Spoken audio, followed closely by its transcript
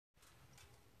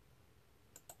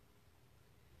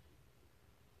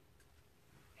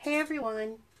Hey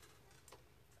everyone,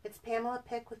 it's Pamela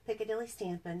Pick with Piccadilly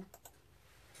Stampin'.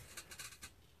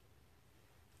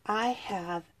 I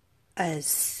have a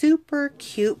super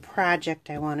cute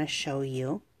project I want to show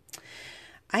you.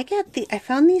 I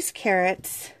found these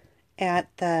carrots at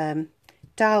the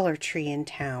Dollar Tree in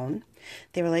town.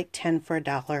 They were like 10 for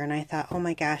 $1, and I thought, oh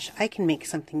my gosh, I can make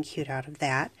something cute out of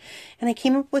that. And I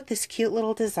came up with this cute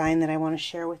little design that I want to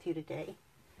share with you today.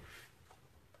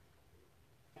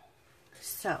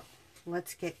 So,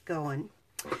 let's get going.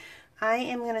 I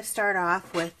am going to start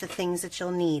off with the things that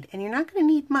you'll need, and you're not going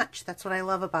to need much. That's what I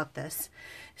love about this.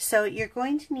 So you're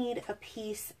going to need a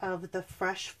piece of the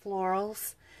Fresh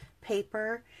Florals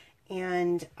paper,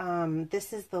 and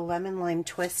this is the Lemon Lime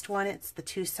Twist one. It's the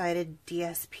two-sided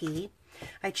DSP.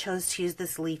 I chose to use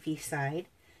this leafy side,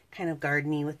 kind of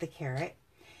gardeny with the carrot.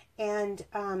 And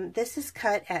this is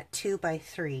cut at 2 by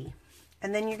 3.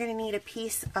 And then you're going to need a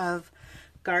piece of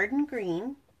garden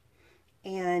green,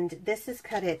 and this is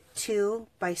cut at 2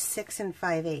 by 6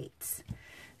 5/8.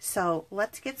 So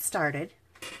let's get started.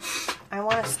 I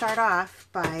want to start off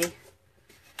by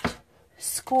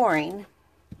scoring,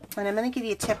 and I'm going to give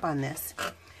you a tip on this.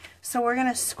 So we're going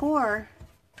to score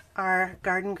our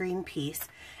garden green piece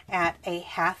at a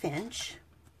 1/2 inch,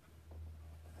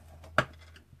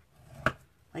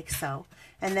 like so,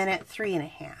 and then at 3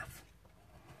 1/2.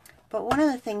 But one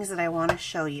of the things that I want to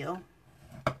show you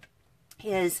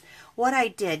is what I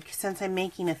did, since I'm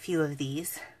making a few of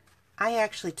these. I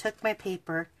actually took my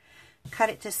paper, cut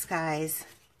it to size,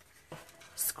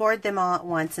 scored them all at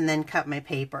once, and then cut my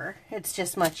paper. It's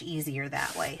just much easier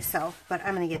that way. So, but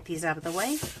I'm going to get these out of the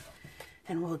way,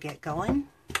 and we'll get going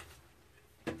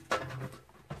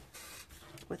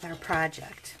with our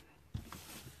project.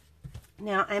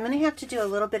 Now, I'm going to have to do a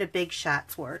little bit of Big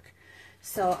Shots work.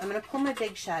 So I'm going to pull my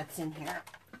Big Shots in here,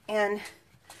 and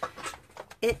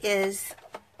it is,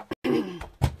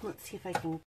 let's see if I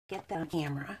can get that on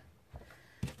camera,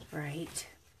 right.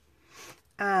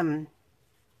 You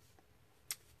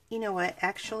know what,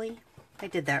 actually, I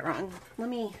did that wrong.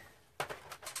 We're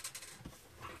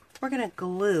going to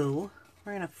glue,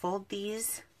 we're going to fold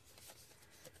these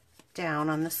down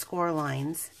on the score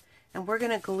lines, and we're going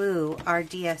to glue our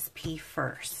DSP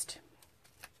first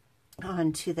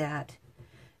onto that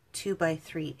 2 by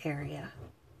 3 area.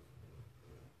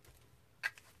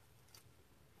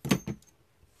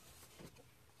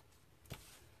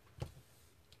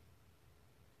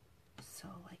 So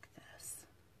like this.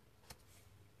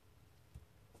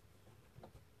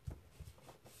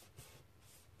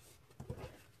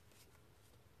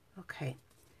 Okay,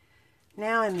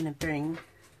 now I'm going to bring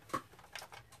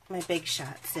my Big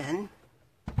Shots in,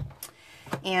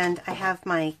 and I have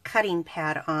my cutting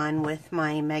pad on with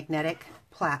my magnetic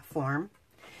platform,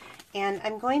 and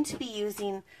I'm going to be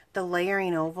using the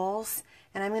layering ovals,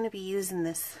 and I'm going to be using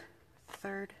this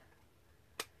third,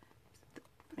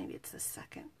 maybe it's the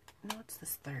second, no, it's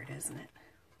this third, isn't it?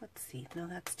 Let's see, no,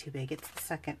 that's too big, it's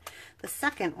the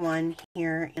second one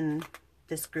here in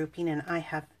this grouping, and I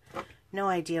have no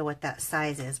idea what that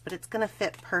size is, but it's going to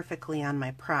fit perfectly on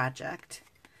my project.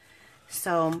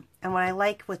 So, and what I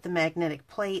like with the magnetic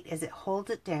plate is it holds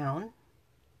it down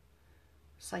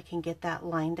so I can get that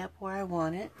lined up where I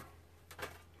want it.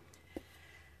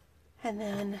 And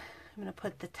then I'm going to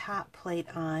put the top plate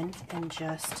on and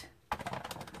just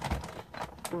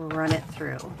run it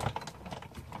through.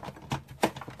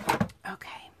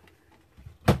 Okay.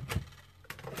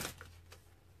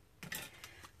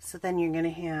 So then you're going to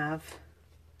have,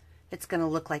 it's going to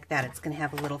look like that. It's going to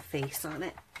have a little face on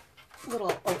it,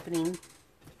 little opening.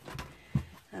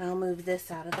 And I'll move this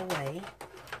out of the way.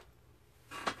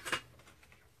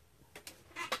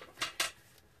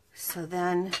 So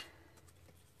then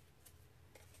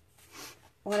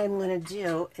what I'm going to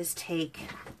do is take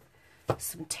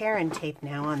some tear and tape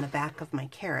now on the back of my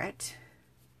carrot.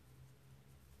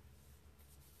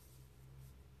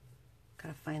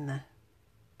 Gotta find the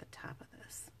top of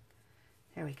this.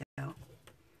 There we go.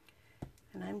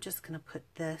 And I'm just going to put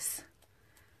this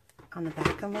on the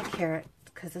back of my carrot,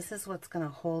 because this is what's going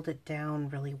to hold it down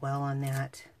really well on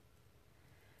that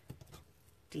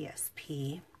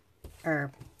DSP,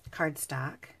 or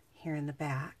cardstock here in the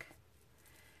back.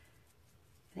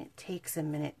 And it takes a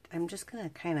minute. I'm just going to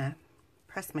kind of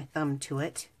press my thumb to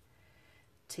it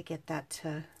to get that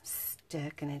to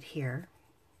stick and adhere.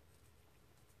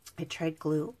 I tried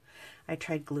glue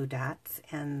dots,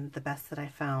 and the best that I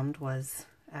found was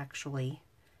actually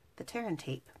the tear and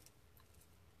tape.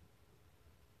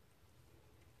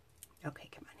 Okay,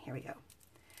 come on, here we go.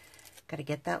 Got to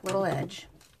get that little edge.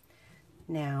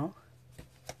 Now,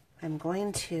 I'm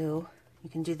going to, you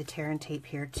can do the tear and tape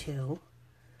here too.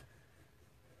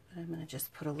 I'm going to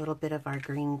just put a little bit of our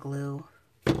green glue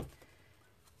and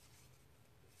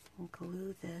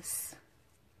glue this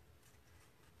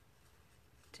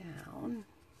down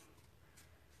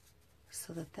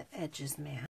so that the edges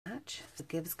match. So it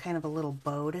gives kind of a little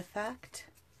bowed effect.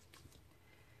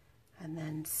 And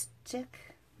then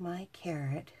stick my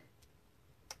carrot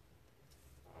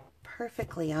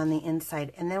perfectly on the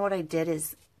inside. And then what I did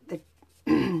is the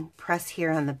press here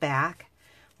on the back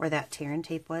where that tear and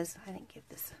tape was. I didn't give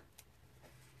this.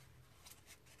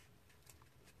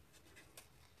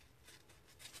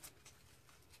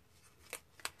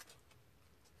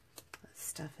 That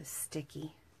stuff is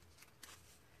sticky.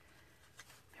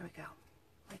 There we go,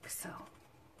 like so.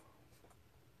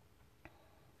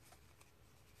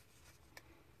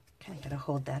 Kind of got to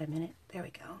hold that a minute. There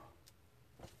we go.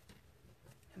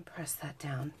 And press that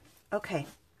down. Okay.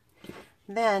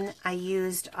 Then I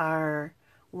used our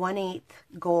 1/8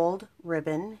 gold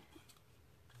ribbon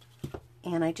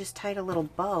and I just tied a little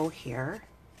bow here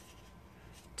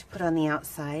to put on the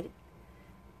outside.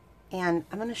 And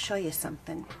I'm going to show you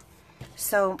something.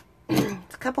 So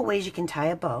there's a couple ways you can tie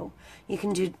a bow. You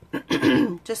can do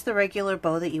just the regular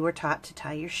bow that you were taught to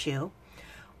tie your shoe,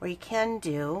 or you can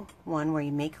do one where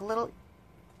you make a little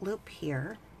loop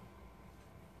here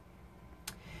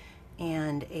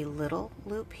and a little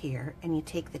loop here, and you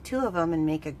take the two of them and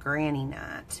make a granny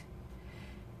knot.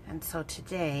 And so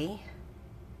today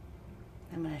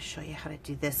I'm going to show you how to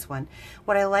do this one.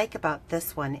 What I like about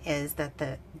this one is that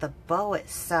the bow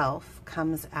itself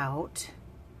comes out.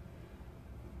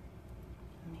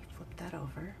 Let me flip that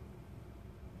over.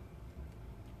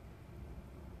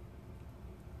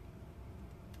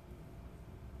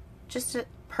 Just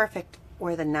perfect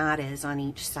where the knot is on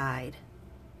each side.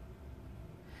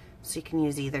 So you can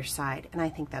use either side, and I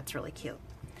think that's really cute.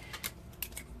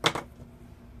 I'm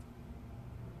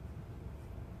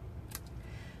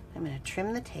going to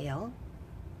trim the tail.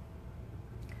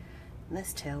 And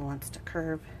this tail wants to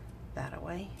curve that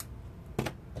away,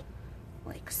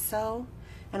 like so.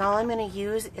 And all I'm going to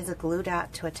use is a glue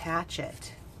dot to attach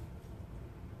it.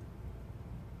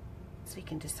 So you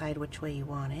can decide which way you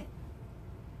want it.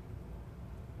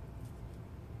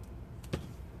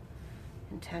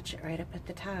 And attach it right up at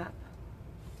the top.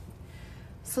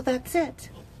 So that's it.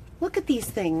 Look at these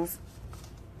things.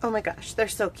 Oh my gosh, they're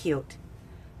so cute.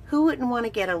 Who wouldn't want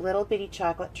to get a little bitty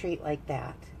chocolate treat like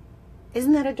that?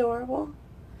 Isn't that adorable?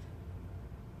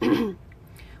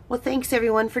 Well, thanks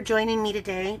everyone for joining me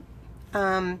today.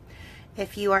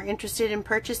 If you are interested in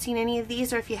purchasing any of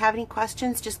these, or if you have any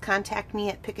questions, just contact me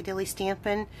at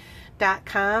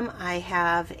piccadillystampin.com. I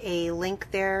have a link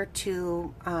there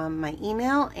to my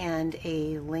email and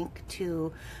a link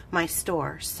to my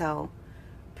store. So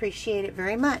appreciate it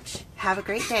very much. Have a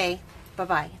great day.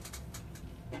 Bye-bye.